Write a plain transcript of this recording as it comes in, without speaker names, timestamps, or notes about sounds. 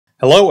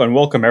Hello and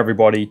welcome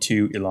everybody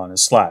to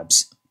Ilana's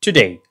Labs.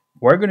 Today,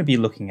 we're going to be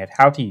looking at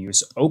how to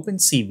use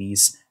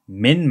OpenCV's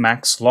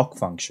MinMaxLoc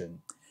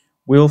function.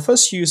 We'll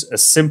first use a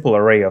simple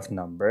array of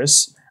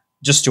numbers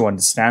just to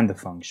understand the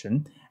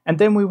function, and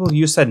then we will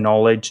use that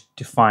knowledge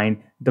to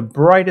find the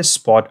brightest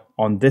spot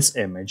on this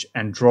image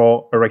and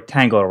draw a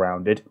rectangle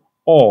around it,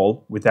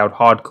 all without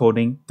hard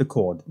coding the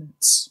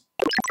coordinates.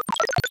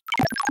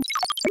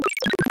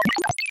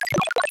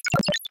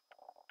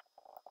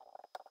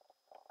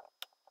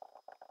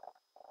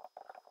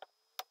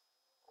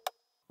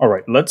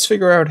 Alright, let's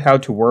figure out how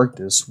to work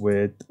this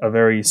with a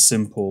very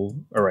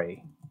simple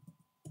array.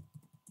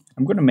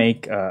 I'm going to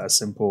make a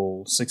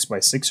simple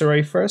 6x6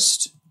 array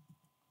first.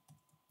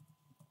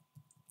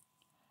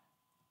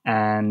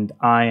 And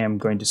I am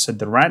going to set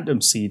the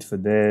random seed for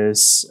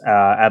this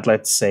at,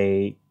 let's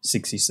say,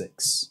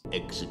 66.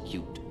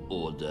 Execute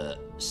order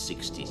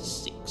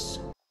 66.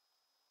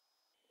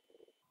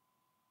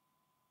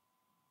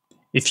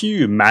 If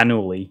you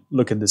manually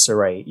look at this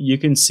array, you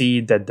can see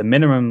that the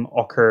minimum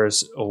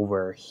occurs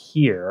over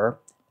here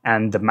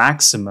and the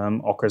maximum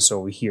occurs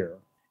over here.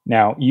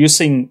 Now,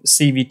 using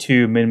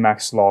CV2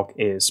 MinMaxLoc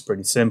is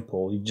pretty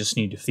simple. You just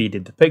need to feed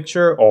it the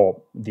picture,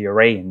 or the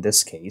array in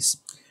this case.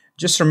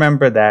 Just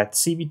remember that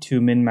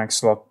CV2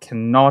 MinMaxLoc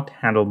cannot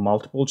handle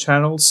multiple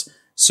channels,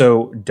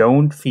 so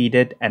don't feed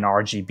it an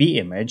RGB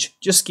image,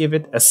 just give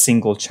it a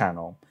single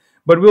channel.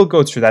 But we'll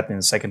go through that in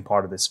the second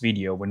part of this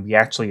video when we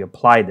actually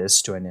apply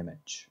this to an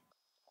image.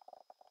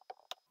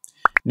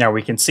 Now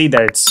we can see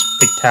that it's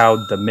picked out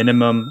the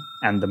minimum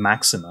and the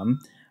maximum,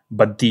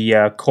 but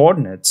the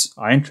coordinates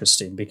are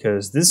interesting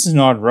because this is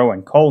not row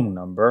and column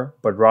number,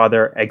 but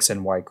rather x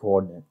and y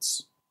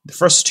coordinates. The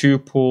first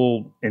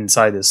tuple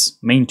inside this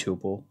main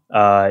tuple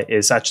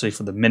is actually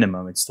for the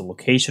minimum, it's the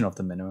location of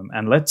the minimum,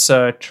 and let's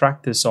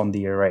track this on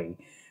the array.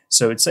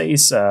 So it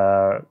says,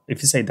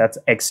 if you say that's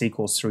x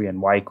equals 3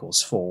 and y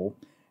equals 4,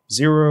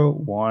 0,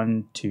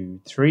 1, 2,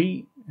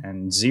 3,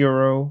 and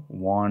 0,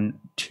 1,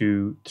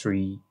 2,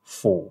 3,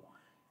 4.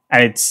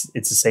 And it's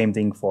the same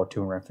thing for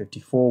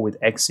 254 with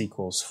x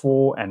equals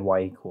 4 and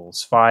y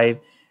equals 5,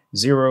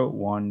 0,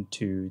 1,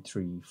 2,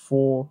 3,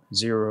 4,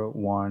 0,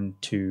 1,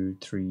 2,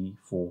 3,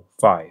 4,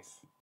 5.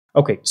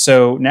 Okay,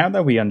 so now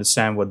that we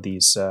understand what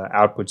these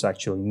outputs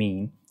actually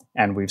mean,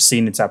 and we've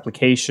seen its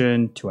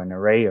application to an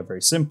array, a very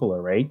simple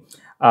array,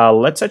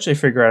 let's actually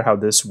figure out how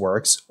this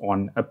works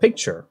on a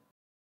picture.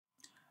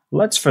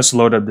 Let's first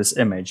load up this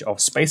image of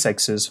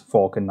SpaceX's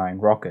Falcon 9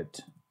 rocket.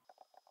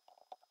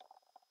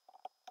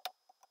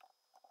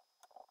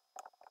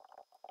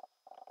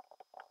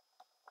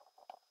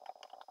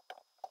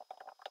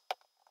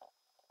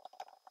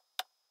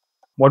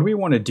 What we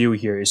want to do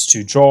here is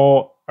to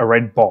draw a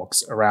red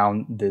box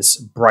around this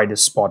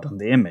brightest spot on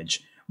the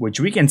image, which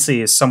we can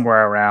see is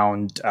somewhere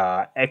around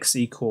x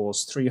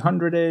equals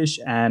 300-ish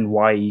and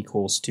y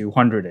equals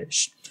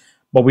 200-ish.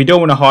 But we don't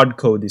want to hard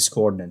code these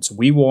coordinates.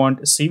 We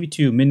want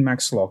CV2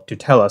 MinMaxLoc to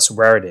tell us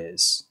where it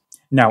is.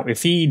 Now,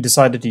 if he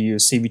decided to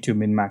use CV2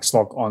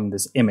 MinMaxLoc on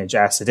this image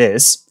as it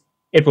is,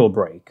 it will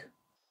break.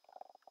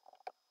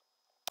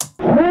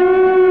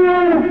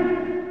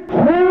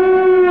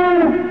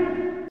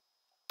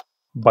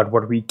 But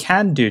what we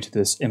can do to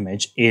this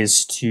image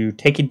is to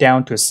take it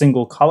down to a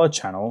single color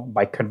channel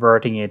by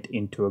converting it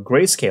into a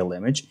grayscale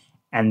image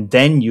and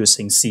then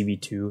using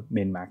CV2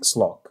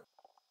 MinMaxLoc.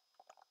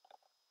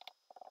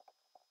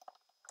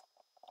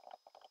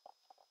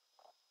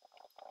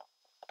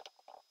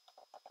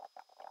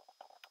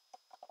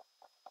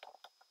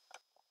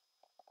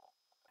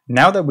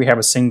 Now that we have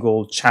a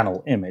single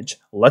channel image,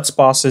 let's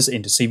pass this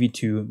into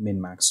CV2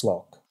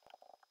 MinMaxLoc.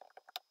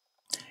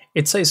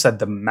 It says that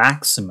the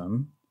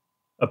maximum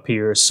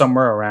appears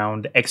somewhere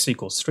around x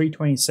equals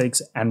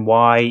 326 and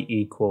y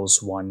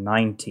equals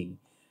 190,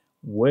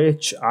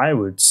 which I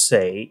would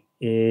say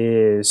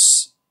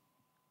is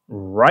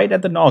right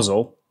at the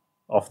nozzle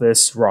of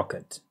this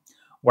rocket.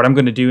 What I'm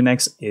going to do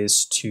next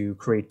is to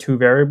create two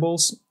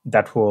variables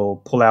that will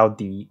pull out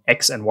the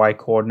x and y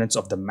coordinates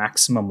of the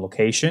maximum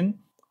location,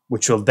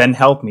 which will then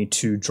help me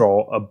to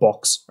draw a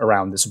box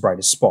around this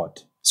brightest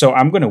spot. So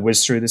I'm going to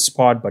whiz through this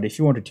part, but if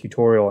you want a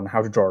tutorial on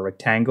how to draw a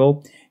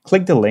rectangle,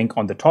 click the link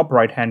on the top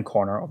right-hand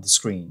corner of the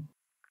screen.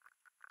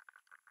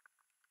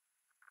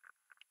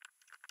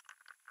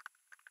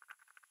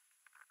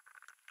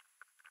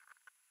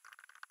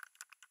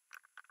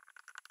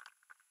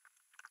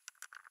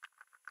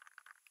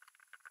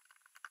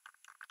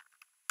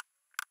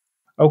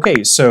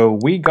 Okay, so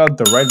we got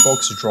the red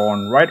box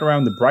drawn right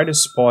around the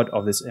brightest spot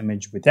of this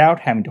image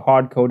without having to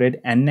hard code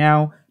it, and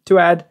now to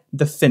add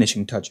the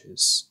finishing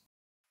touches.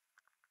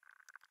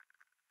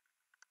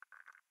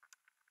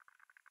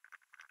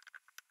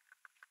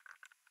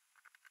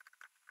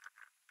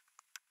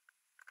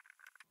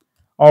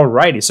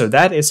 Alrighty, so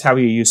that is how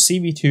you use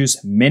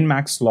CV2's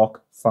MinMaxLoc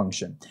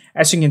function.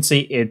 As you can see,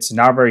 it's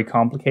not very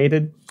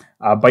complicated.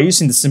 By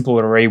using the simple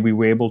array, we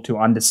were able to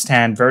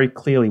understand very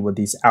clearly what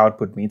these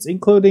output means,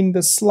 including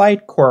the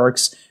slight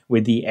quirks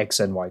with the x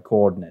and y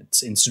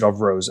coordinates instead of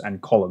rows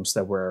and columns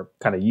that we're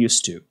kind of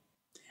used to.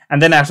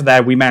 And then after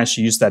that, we managed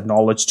to use that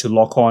knowledge to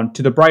lock on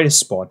to the brightest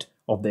spot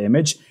of the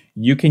image.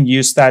 You can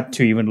use that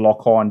to even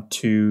lock on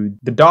to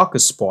the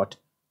darkest spot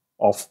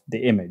of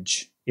the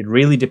image. It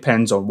really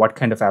depends on what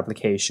kind of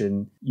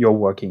application you're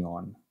working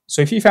on.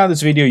 So if you found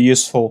this video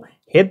useful,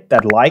 hit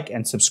that like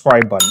and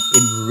subscribe button.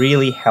 It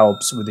really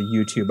helps with the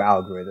YouTube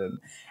algorithm.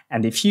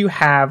 And if you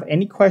have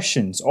any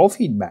questions or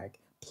feedback,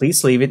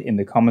 please leave it in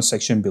the comment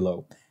section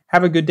below.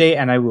 Have a good day,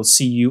 and I will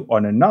see you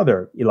on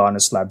another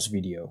Ilanis Labs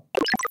video.